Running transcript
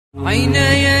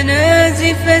عيناي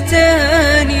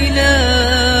نازفتان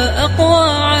لا أقوى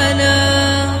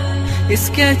على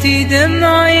إسكات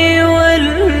دمعي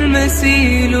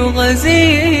والمسيل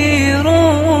غزير.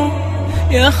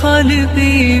 يا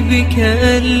خالقي بك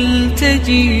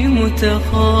ألتجي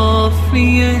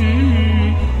متخافيا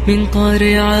من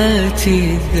قارعات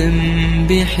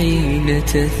الذنب حين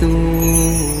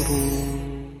تثور.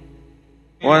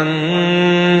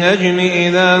 والنجم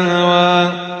إذا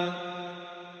هوى.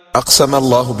 أقسم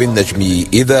الله بالنجم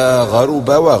إذا غرب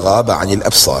وغاب عن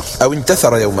الأبصار أو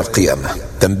انتثر يوم القيامة،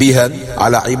 تنبيها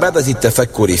على عبادة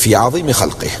التفكر في عظيم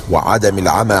خلقه وعدم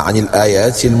العمى عن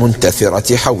الآيات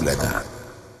المنتثرة حولنا.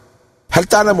 هل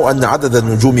تعلم أن عدد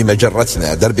النجوم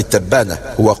مجرتنا درب التبانة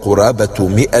هو قرابة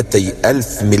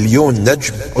 200,000 مليون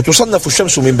نجم، وتصنف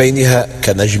الشمس من بينها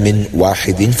كنجم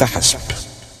واحد فحسب.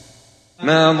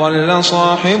 ما ضل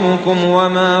صاحبكم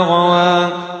وما غوى.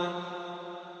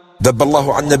 دب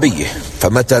الله عن نبيه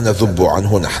فمتى نذب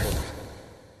عنه نحن؟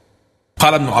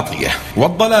 قال ابن عطية: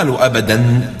 والضلال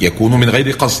أبدا يكون من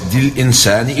غير قصد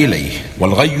الإنسان إليه،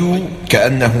 والغي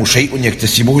كأنه شيء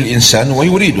يكتسبه الإنسان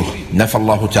ويريده. نفى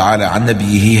الله تعالى عن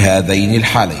نبيه هذين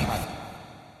الحالين.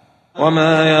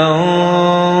 وما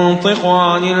ينطق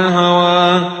عن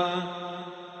الهوى.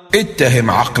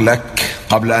 اتهم عقلك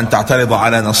قبل أن تعترض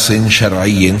على نص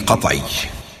شرعي قطعي.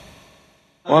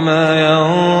 وما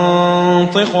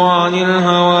ينطق عن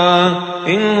الهوى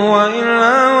إن هو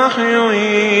إلا وحي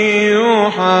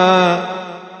يوحى.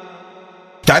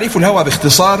 تعريف الهوى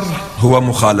باختصار هو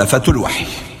مخالفة الوحي.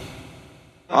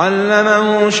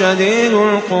 علمه شديد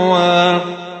القوى.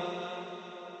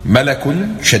 ملك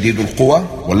شديد القوى،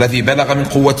 والذي بلغ من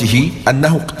قوته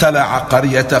أنه اقتلع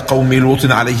قرية قوم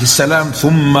لوط عليه السلام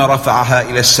ثم رفعها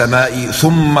إلى السماء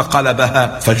ثم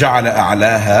قلبها فجعل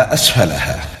أعلاها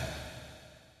أسفلها.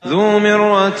 ذو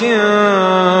مرة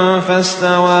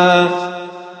فاستوى.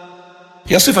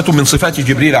 هي صفة من صفات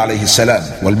جبريل عليه السلام،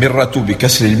 والمرة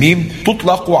بكسر الميم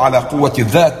تطلق على قوة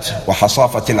الذات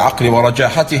وحصافة العقل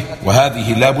ورجاحته،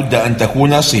 وهذه لا بد أن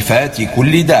تكون صفات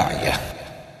كل داعية.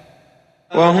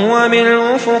 وهو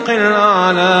بالأفق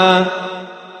الأعلى.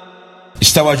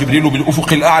 استوى جبريل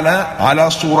بالأفق الأعلى على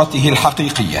صورته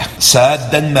الحقيقية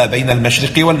سادا ما بين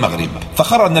المشرق والمغرب،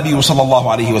 فخر النبي صلى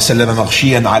الله عليه وسلم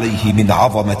مغشيا عليه من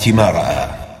عظمة ما رأى.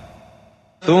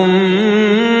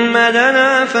 ثم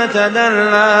دنا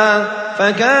فتدلى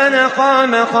فكان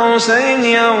قاب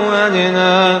قوسين أو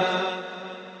أدنى.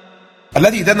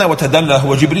 الذي دنا وتدلى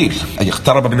هو جبريل، أي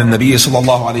اقترب من النبي صلى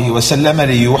الله عليه وسلم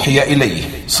ليوحي إليه،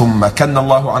 ثم كن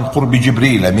الله عن قرب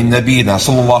جبريل من نبينا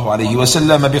صلى الله عليه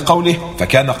وسلم بقوله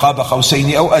فكان قاب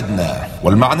قوسين أو أدنى،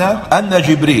 والمعنى أن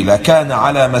جبريل كان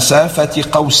على مسافة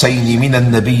قوسين من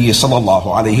النبي صلى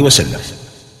الله عليه وسلم.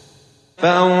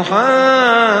 فأوحى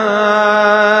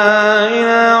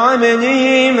إلى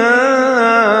عبده ما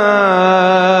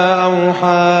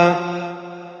أوحى.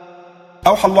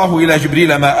 أوحى الله إلى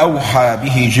جبريل ما أوحى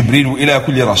به جبريل إلى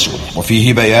كل رسول،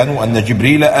 وفيه بيان أن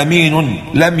جبريل أمين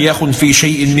لم يخن في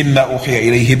شيء مما أوحي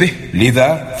إليه به،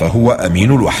 لذا فهو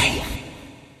أمين الوحي.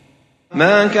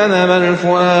 ما كذب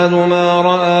الفؤاد ما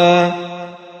رأى.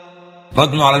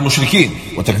 رد على المشركين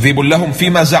وتكذيب لهم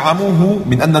فيما زعموه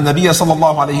من أن النبي صلى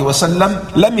الله عليه وسلم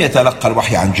لم يتلقى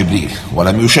الوحي عن جبريل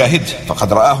ولم يشاهد،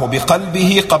 فقد رآه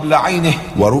بقلبه قبل عينه،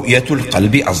 ورؤية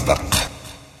القلب أصدق.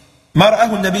 ما رآه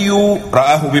النبي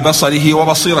رآه ببصره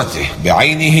وبصيرته،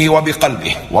 بعينه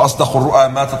وبقلبه، وأصدق الرؤى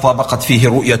ما تطابقت فيه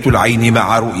رؤية العين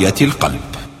مع رؤية القلب.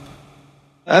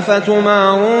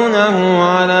 أفتمارونه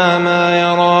على ما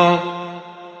يرى.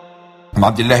 عن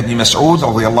عبد الله بن مسعود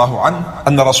رضي الله عنه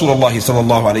أن رسول الله صلى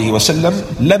الله عليه وسلم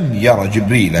لم ير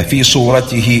جبريل في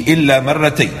صورته إلا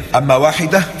مرتين، أما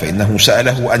واحدة فإنه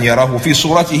سأله أن يراه في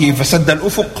صورته فسد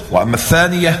الأفق، وأما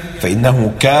الثانية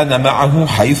فإنه كان معه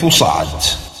حيث صعد.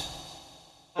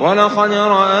 ولقد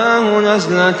رآه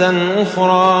نزلة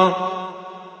أخرى.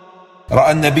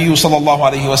 رأى النبي صلى الله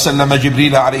عليه وسلم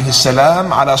جبريل عليه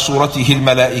السلام على صورته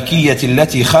الملائكية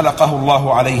التي خلقه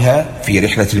الله عليها في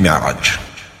رحلة المعراج.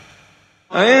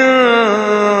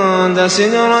 عند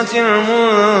سدرة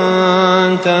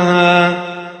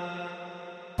المنتهى.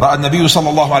 رأى النبي صلى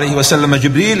الله عليه وسلم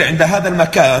جبريل عند هذا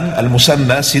المكان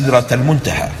المسمى سدرة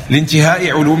المنتهى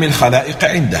لانتهاء علوم الخلائق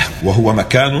عنده، وهو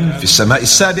مكان في السماء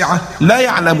السابعة لا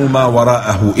يعلم ما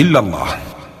وراءه إلا الله.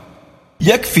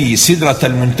 يكفي سدرة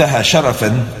المنتهى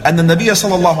شرفا أن النبي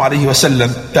صلى الله عليه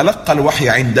وسلم تلقى الوحي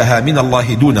عندها من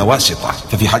الله دون واسطة،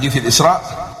 ففي حديث الإسراء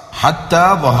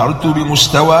حتى ظهرت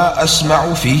بمستوى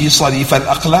أسمع فيه صريف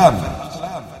الأقلام،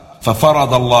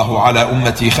 ففرض الله على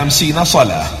أمتي 50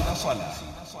 صلاة.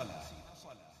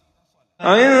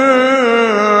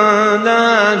 عندها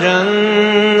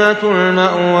جنة جنة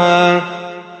المأوى.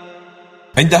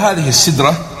 عند هذه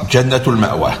السدرة جنة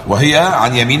المأوى، وهي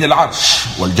عن يمين العرش،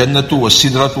 والجنة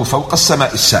والسدرة فوق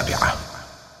السماء السابعة.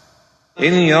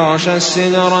 إذ يغشى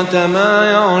السدرة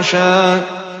ما يغشى.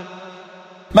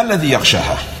 ما الذي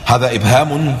يغشاها؟ هذا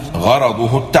إبهام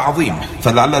غرضه التعظيم،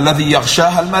 فلعل الذي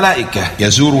يغشاها الملائكة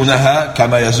يزورونها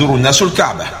كما يزور الناس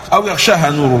الكعبة، أو يغشاها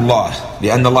نور الله،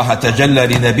 لأن الله تجلى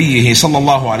لنبيه صلى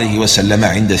الله عليه وسلم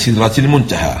عند سدرة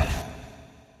المنتهى.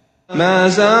 ما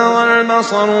زاغ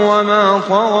البصر وما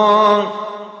طغى.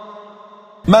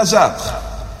 ما زاغ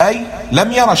أي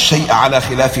لم يرى الشيء على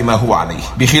خلاف ما هو عليه،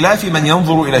 بخلاف من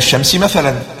ينظر إلى الشمس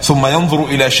مثلا ثم ينظر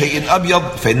إلى شيء أبيض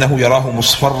فإنه يراه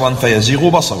مصفرا فيزيغ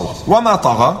بصره. وما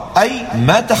طغى أي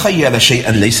ما تخيل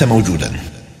شيئا ليس موجودا.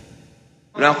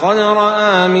 لقد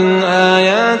رأى من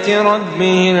آيات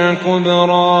ربه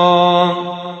الكبرى.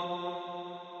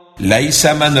 ليس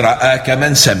من رأى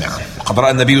كمن سمع، وقد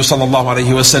رأى النبي صلى الله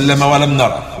عليه وسلم ولم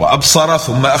نرى، وأبصر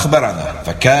ثم أخبرنا،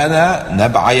 فكان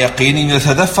نبع يقين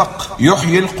يتدفق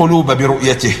يحيي القلوب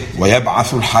برؤيته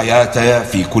ويبعث الحياة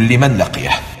في كل من لقيه.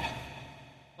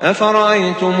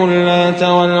 أفرأيتم اللات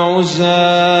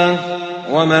والعزى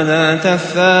ومناة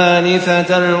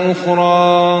الثالثة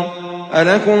الأخرى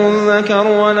ألكم الذكر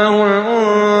وله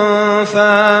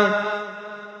الأنثى.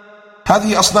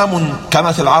 هذه أصنام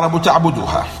كانت العرب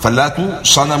تعبدها، فاللات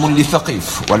صنم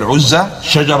لثقيف، والعزى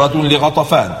شجرة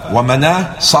لغطفان، ومناه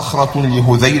صخرة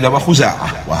لهذيل وخزاعة،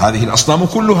 وهذه الأصنام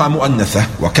كلها مؤنثة،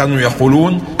 وكانوا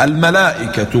يقولون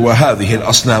الملائكة وهذه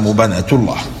الأصنام بنات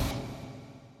الله.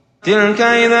 تلك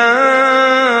إذا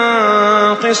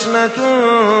قسمة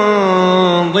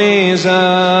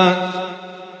ضيزى.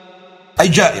 أي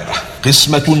جائرة،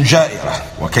 قسمة جائرة.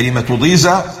 وكلمة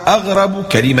ضيزة أغرب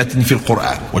كلمة في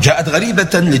القرآن، وجاءت غريبة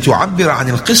لتعبر عن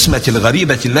القسمة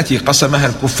الغريبة التي قسمها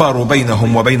الكفار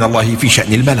بينهم وبين الله في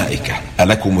شأن الملائكة.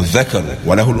 ألكم الذكر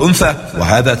وله الأنثى،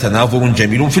 وهذا تناظر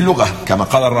جميل في اللغة، كما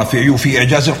قال الرافعي في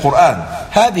إعجاز القرآن: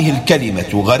 هذه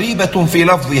الكلمة غريبة في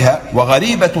لفظها،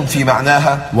 وغريبة في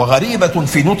معناها، وغريبة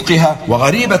في نطقها،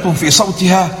 وغريبة في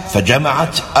صوتها،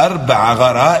 فجمعت 4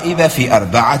 غرائب في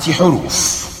 4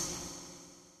 حروف.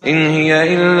 إن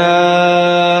هي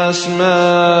إلا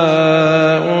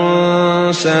أسماء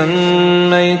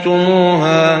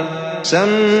سميتموها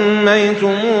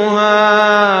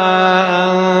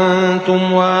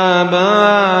أنتم وآباؤكم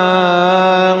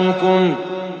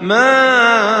ما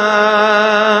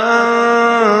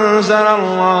أنزل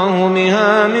الله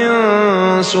بها من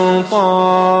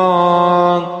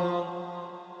سلطان.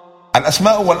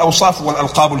 الأسماء والأوصاف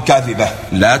والألقاب الكاذبة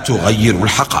لا تغير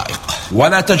الحقائق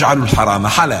ولا تجعل الحرام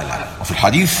حلالا. وفي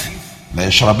الحديث: لا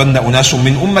يشربن أناس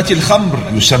من أمة الخمر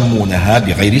يسمونها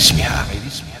بغير اسمها.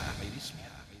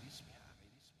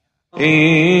 إن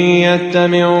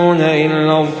يتبعون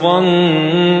إلا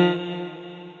الظن.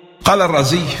 قال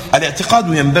الرازي: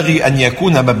 الاعتقاد ينبغي أن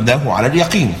يكون مبناه على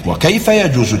اليقين، وكيف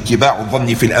يجوز اتباع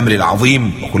الظن في الأمر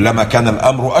العظيم؟ وكلما كان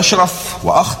الأمر أشرف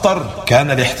وأخطر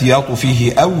كان الاحتياط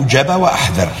فيه أوجب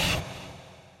وأحذر.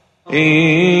 إن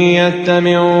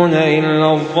يتبعون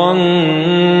إلا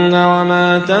الظن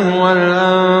وما تهوى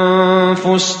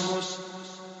الأنفس.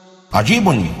 عجيب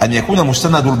أن يكون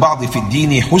مستند البعض في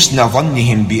الدين حسن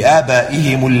ظنهم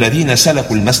بآبائهم الذين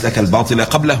سلكوا المسلك الباطل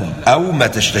قبلهم، أو ما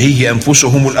تشتهيه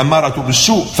أنفسهم الأمارة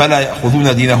بالسوء، فلا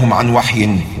يأخذون دينهم عن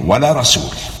وحي ولا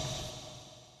رسول.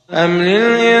 أم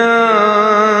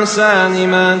للإنسان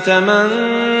ما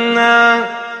تمنى.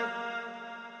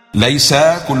 ليس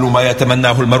كل ما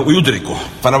يتمناه المرء يدركه،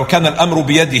 فلو كان الأمر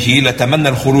بيده لتمنى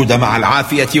الخلود مع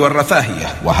العافية والرفاهية،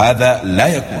 وهذا لا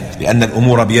يكون، لأن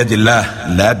الأمور بيد الله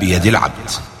لا بيد العبد.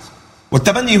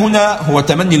 والتمني هنا هو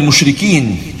تمني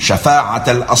المشركين شفاعة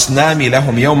الأصنام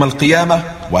لهم يوم القيامة،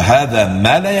 وهذا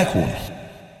ما لا يكون.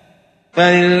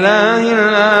 فلله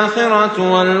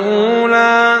الآخرة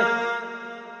والأولى.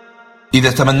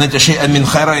 إذا تمنيت شيئا من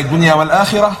خير الدنيا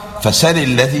والآخرة فسل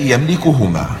الذي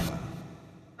يملكهما.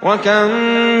 وكم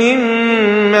من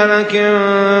ملك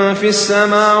في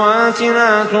السماوات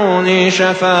لا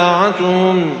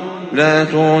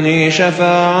تغني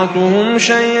شفاعتهم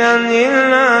شيئا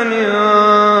إلا من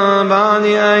بعد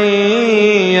أن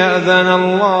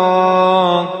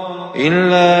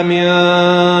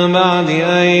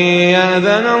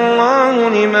يأذن الله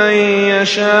لمن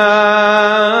يشاء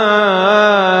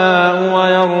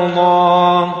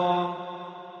ويرضى.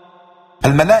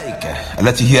 الملائكة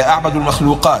التي هي أعبد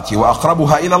المخلوقات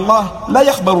وأقربها إلى الله لا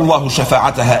يقبل الله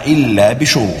شفاعتها إلا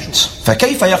بشروط،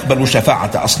 فكيف يقبل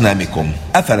شفاعة أصنامكم؟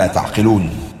 أفلا تعقلون؟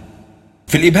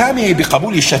 في الإبهام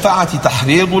بقبول الشفاعة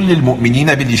تحريض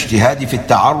للمؤمنين بالاجتهاد في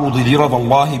التعرض لرضا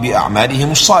الله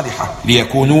بأعمالهم الصالحة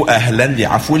ليكونوا أهلا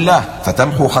لعفو الله،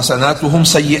 فتمحو حسناتهم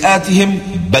سيئاتهم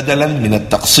بدلا من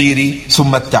التقصير،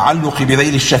 ثم التعلق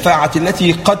بذيل الشفاعة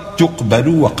التي قد تقبل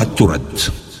وقد ترد.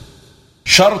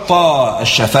 شرط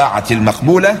الشفاعة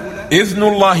المقبولة إذن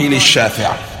الله للشافع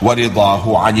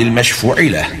ورضاه عن المشفوع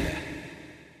له.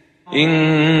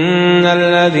 إن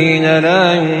الذين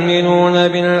لا يؤمنون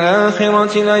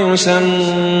بالآخرة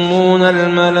ليسمون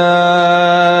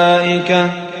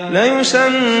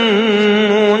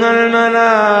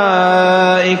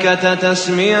الملائكة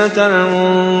تسمية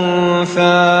الأنثى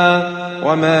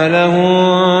وما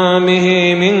لهم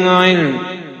به من علم.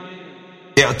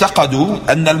 اعتقدوا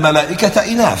أن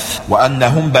الملائكة إناث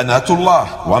وأنهم بنات الله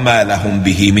وما لهم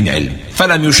به من علم،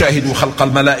 فلم يشاهدوا خلق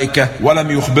الملائكة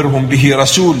ولم يخبرهم به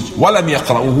رسول ولم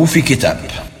يقرأوه في كتاب.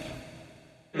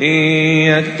 إن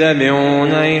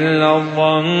يتبعون إلا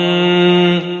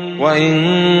الظن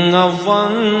وإن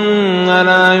الظن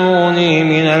لا يغني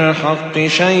من الحق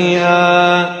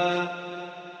شيئا.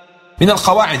 من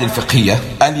القواعد الفقهية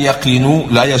اليقين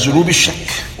لا يزول بالشك،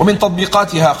 ومن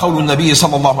تطبيقاتها قول النبي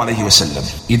صلى الله عليه وسلم: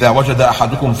 إذا وجد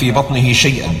أحدكم في بطنه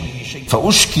شيئا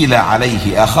فأشكل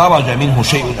عليه أخرج منه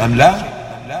شيء أم لا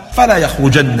فلا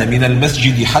يخرجن من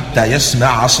المسجد حتى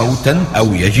يسمع صوتا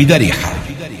أو يجد ريحا.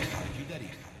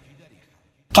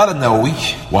 قال النووي: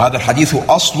 وهذا الحديث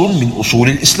أصل من أصول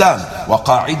الإسلام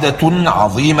وقاعدة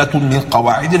عظيمة من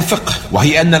قواعد الفقه،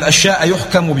 وهي أن الأشياء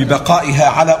يحكم ببقائها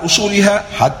على أصولها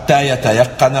حتى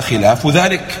يتيقن خلاف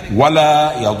ذلك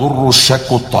ولا يضر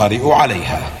الشك الطارئ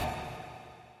عليها.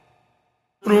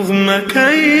 رغم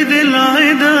كيد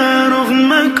العدا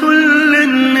رغم كل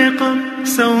النقم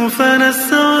سوف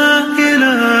نسعى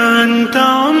إلى أن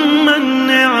تعم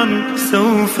النعم،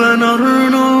 سوف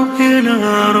نرنو إلى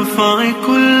رفع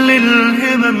كل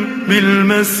الهمم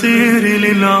بالمسير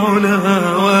للعلا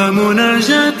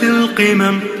ومناجاة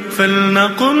القمم.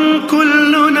 فلنقم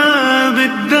كلنا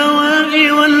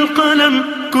بالدواء والقلم،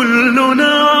 كلنا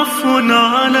عفو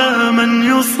على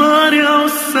من يصارع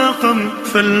السقم،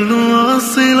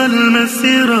 فلنواصل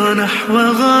المسير نحو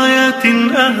غاية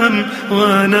أهم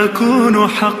ونكون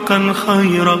حقا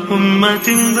خير أمة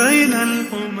بين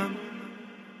الأمم.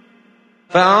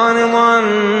 فأعرض عن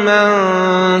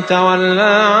من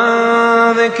تولى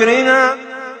عن ذكرنا.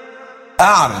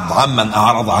 أعرض عمن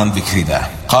أعرض عن ذكرنا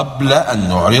قبل أن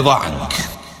نعرض عنك،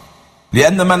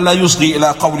 لأن من لا يصغي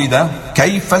إلى قولنا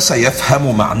كيف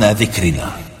سيفهم معنى ذكرنا؟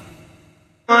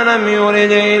 ولم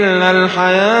يرد إلا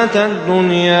الحياة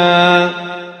الدنيا.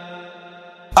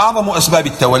 أعظم أسباب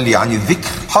التولي عن الذكر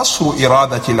حصر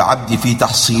إرادة العبد في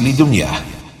تحصيل دنياه.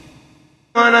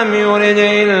 ولم يرد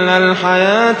إلا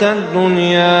الحياة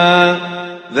الدنيا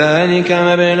ذلك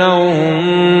مبلغهم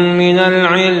من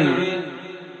العلم.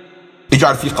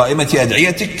 اجعل في قائمة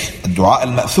أدعيتك الدعاء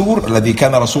المأثور الذي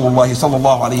كان رسول الله صلى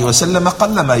الله عليه وسلم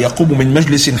قلما يقوم من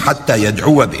مجلس حتى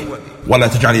يدعو به: ولا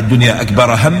تجعل الدنيا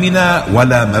أكبر همنا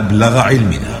ولا مبلغ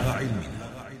علمنا.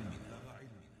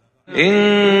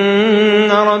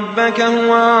 إن ربك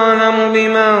هو أعلم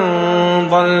بمن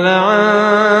ضل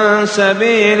عن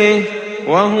سبيله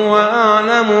وهو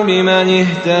أعلم بمن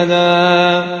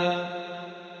اهتدى.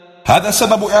 هذا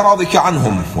سبب إعراضك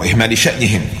عنهم وإهمال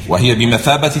شأنهم، وهي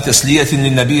بمثابة تسلية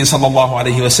للنبي صلى الله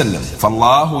عليه وسلم،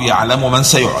 فالله يعلم من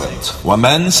سيعرض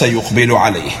ومن سيقبل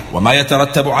عليه وما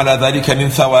يترتب على ذلك من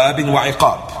ثواب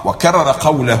وعقاب. وكرر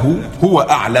قوله هو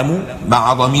أعلم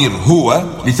مع ضمير هو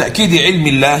لتأكيد علم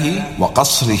الله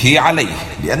وقصره عليه،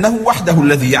 لأنه وحده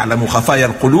الذي يعلم خفايا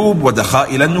القلوب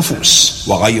ودخائل النفوس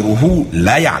وغيره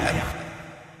لا يعلم.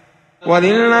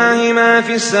 ولله ما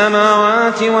في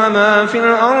السماوات وما في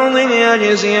الأرض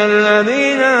ليجزي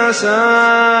الذين أساءوا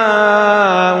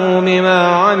بما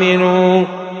عملوا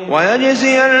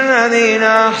ويجزي الذين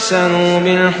أحسنوا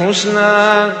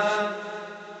بالحسنى.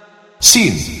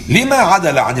 سين: لما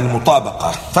عدل عن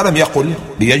المطابقة فلم يقل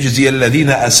ليجزي الذين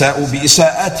أساءوا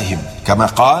بإساءاتهم كما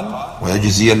قال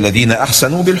ويجزي الذين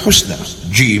أحسنوا بالحسنى.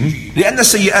 جيم: لأن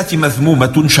السيئات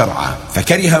مذمومة شرعا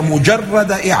فكره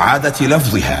مجرد إعادة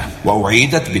لفظها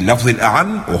وأعيدت باللفظ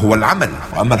الأعم وهو العمل،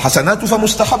 وأما الحسنات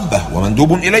فمستحبة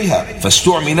ومندوب إليها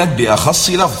فاستعملت بأخص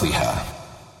لفظها.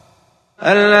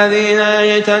 الذين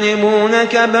يجتنبون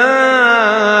كبائر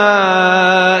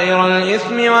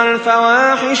الإثم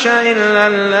والفواحش إلا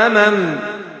اللمم.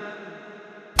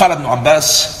 قال ابن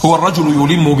عباس: هو الرجل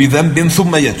يلم بذنب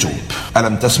ثم يتوب.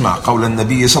 ألم تسمع قول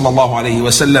النبي صلى الله عليه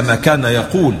وسلم كان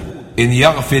يقول: إن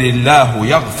يغفر الله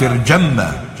يغفر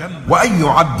جما وأي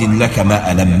عبد لك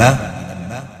ما ألما.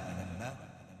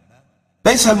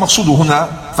 ليس المقصود هنا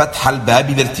فتح الباب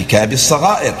لارتكاب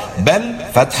الصغائر، بل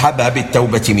فتح باب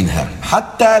التوبة منها،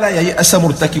 حتى لا ييأس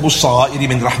مرتكب الصغائر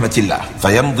من رحمة الله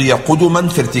فيمضي قدما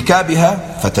في ارتكابها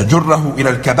فتجره إلى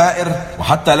الكبائر،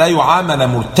 وحتى لا يعامل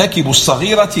مرتكب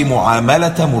الصغيرة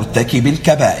معاملة مرتكب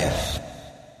الكبائر.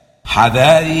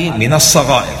 حذاري من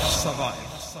الصغائر.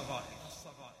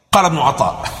 قال ابن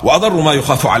عطاء: وأضر ما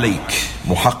يخاف عليك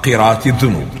محقرات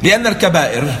الذنوب، لأن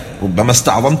الكبائر ربما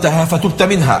استعظمتها فتبت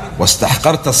منها،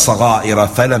 واستحقرت الصغائر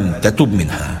فلم تتب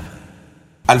منها.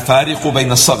 الفارق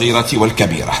بين الصغيرة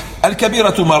والكبيرة: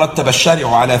 الكبيرة ما رتب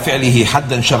الشارع على فعله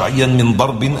حدا شرعيا من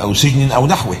ضرب أو سجن أو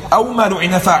نحوه، أو ما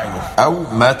لعن فاعله، أو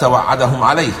ما توعدهم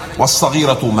عليه،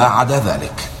 والصغيرة ما عدا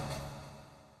ذلك.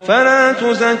 فلا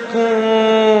تزكوا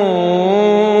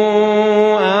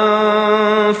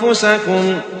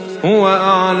أنفسكم هو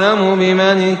أعلم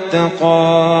بمن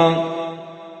اتقى.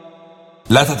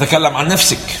 لا تتكلم عن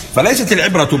نفسك، فليست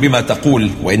العبرة بما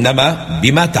تقول وإنما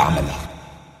بما تعمل.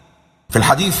 في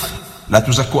الحديث: لا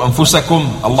تزكوا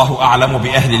أنفسكم الله أعلم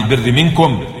بأهل البر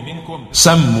منكم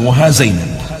سموها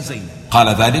زينب.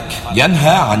 قال ذلك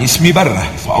ينهى عن اسم بره،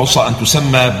 وأوصى أن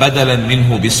تسمى بدلا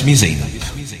منه باسم زينب.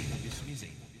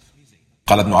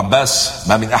 قال ابن عباس: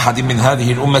 ما من أحد من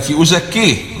هذه الأمة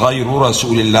أزكيه غير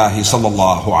رسول الله صلى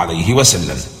الله عليه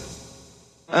وسلم.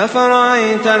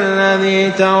 أفرأيت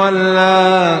الذي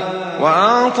تولى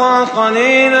وأعطى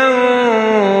قليلا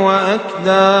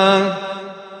وأكدى.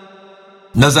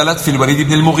 نزلت في الوليد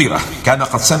بن المغيرة، كان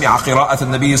قد سمع قراءة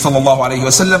النبي صلى الله عليه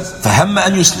وسلم فهم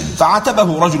أن يسلم،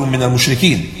 فعاتبه رجل من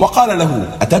المشركين وقال له: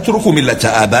 أتترك ملة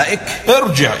آبائك؟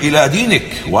 ارجع إلى دينك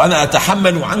وأنا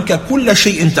أتحمل عنك كل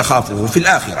شيء تخافه في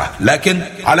الآخرة، لكن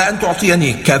على أن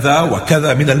تعطيني كذا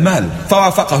وكذا من المال.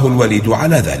 فوافقه الوليد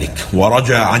على ذلك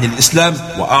ورجع عن الإسلام،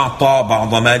 وأعطى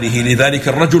بعض ماله لذلك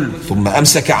الرجل، ثم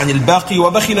أمسك عن الباقي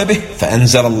وبخل به،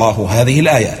 فأنزل الله هذه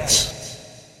الآيات: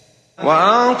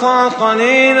 وأعطى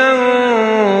قليلا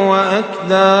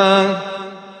وأكدى.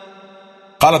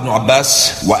 قال ابن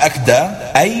عباس: وأكدى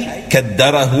أي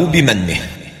كدره بمنه.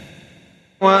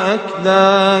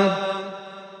 وأكدى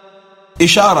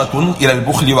إشارة إلى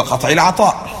البخل وقطع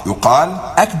العطاء. يقال: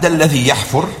 أكدى الذي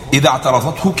يحفر إذا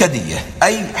اعترضته كدية،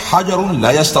 أي حجر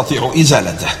لا يستطيع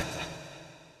إزالته.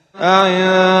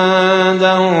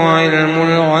 أعنده علم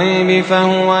الغيب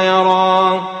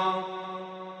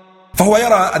فهو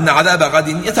يرى أن عذاب غد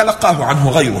يتلقاه عنه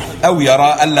غيره، أو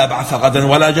يرى أن لا بعث غدا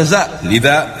ولا جزاء،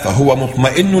 لذا فهو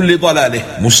مطمئن لضلاله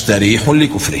مستريح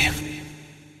لكفره.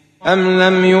 أم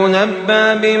لم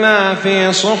ينبأ بما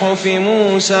في صحف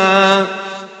موسى.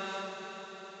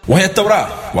 وهي التوراة،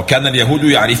 وكان اليهود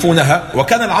يعرفونها،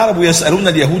 وكان العرب يسألون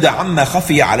اليهود عما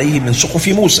خفي عليهم من صحف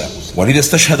موسى، ولذا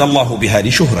استشهد الله بها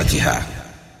لشهرتها.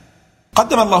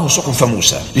 قدم الله صحف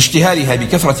موسى لاشتهارها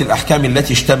بكثرة الأحكام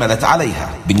التي اشتملت عليها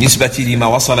بالنسبة لما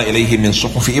وصل إليه من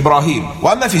صحف إبراهيم.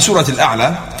 وأما في سورة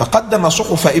الأعلى فقدم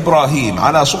صحف إبراهيم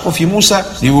على صحف موسى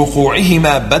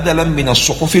لوقوعهما بدلا من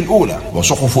الصحف الأولى،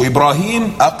 وصحف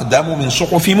إبراهيم أقدم من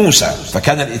صحف موسى،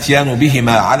 فكان الإتيان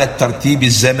بهما على الترتيب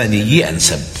الزمني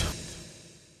أنسب.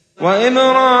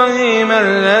 وإبراهيم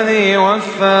الذي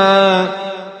وفى.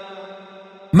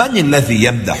 من الذي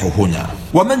يمدح هنا؟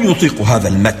 ومن يطيق هذا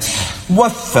المدح؟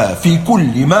 وفى في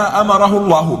كل ما أمره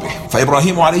الله به،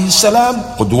 فإبراهيم عليه السلام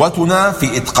قدوتنا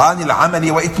في إتقان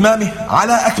العمل وإتمامه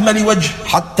على أكمل وجه،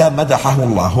 حتى مدحه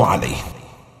الله عليه.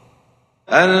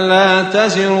 ألا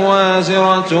تزر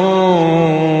وازرة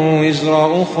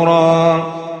وزر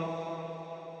أخرى.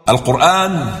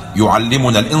 القرآن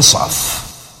يعلمنا الإنصاف.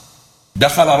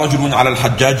 دخل رجل على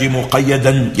الحجاج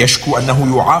مقيدا يشكو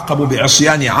أنه يعاقب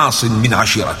بعصيان عاص من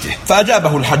عشيرته،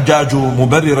 فأجابه الحجاج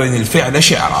مبررا الفعل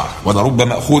شعرا: ولرب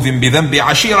مأخوذ بذنب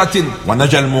عشيرة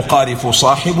ونجا المقارف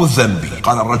صاحب الذنب.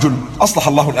 قال الرجل: أصلح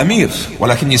الله الأمير،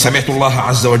 ولكني سمعت الله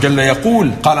عز وجل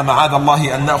يقول: قال معاذ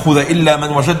الله أن نأخذ إلا من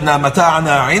وجدنا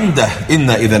متاعنا عنده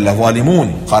إنا إذا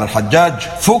لظالمون. قال الحجاج: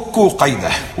 فكوا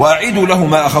قيده وأعيدوا له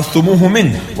ما أخذتموه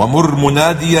منه، ومر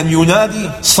مناديا ينادي: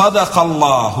 صدق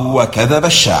الله وكذب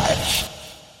الشاعر.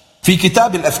 في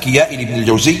كتاب الأفكياء لابن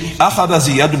الجوزي أخذ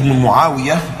زياد بن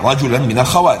معاوية رجلا من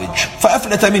الخوارج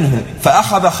فأفلت منه،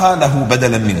 فأخذ خاله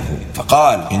بدلا منه،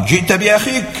 فقال: إن جئت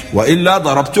بأخيك وإلا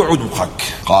ضربت عنقك.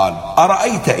 قال: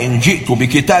 أرأيت إن جئت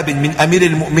بكتاب من أمير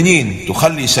المؤمنين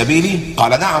تخلي سبيلي؟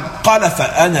 قال: نعم. قال: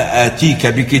 فأنا آتيك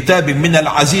بكتاب من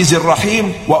العزيز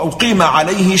الرحيم وأقيم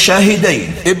عليه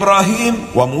شاهدين، إبراهيم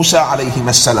وموسى عليهما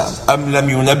السلام. أم لم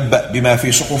ينبأ بما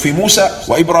في صحف موسى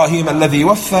وإبراهيم الذي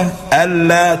وفى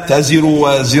ألا تزر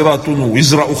وازرة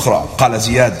وزر أخرى. قال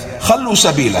زياد: خلوا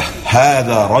سبيله،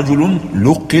 هذا رجل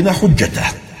لقن حجته.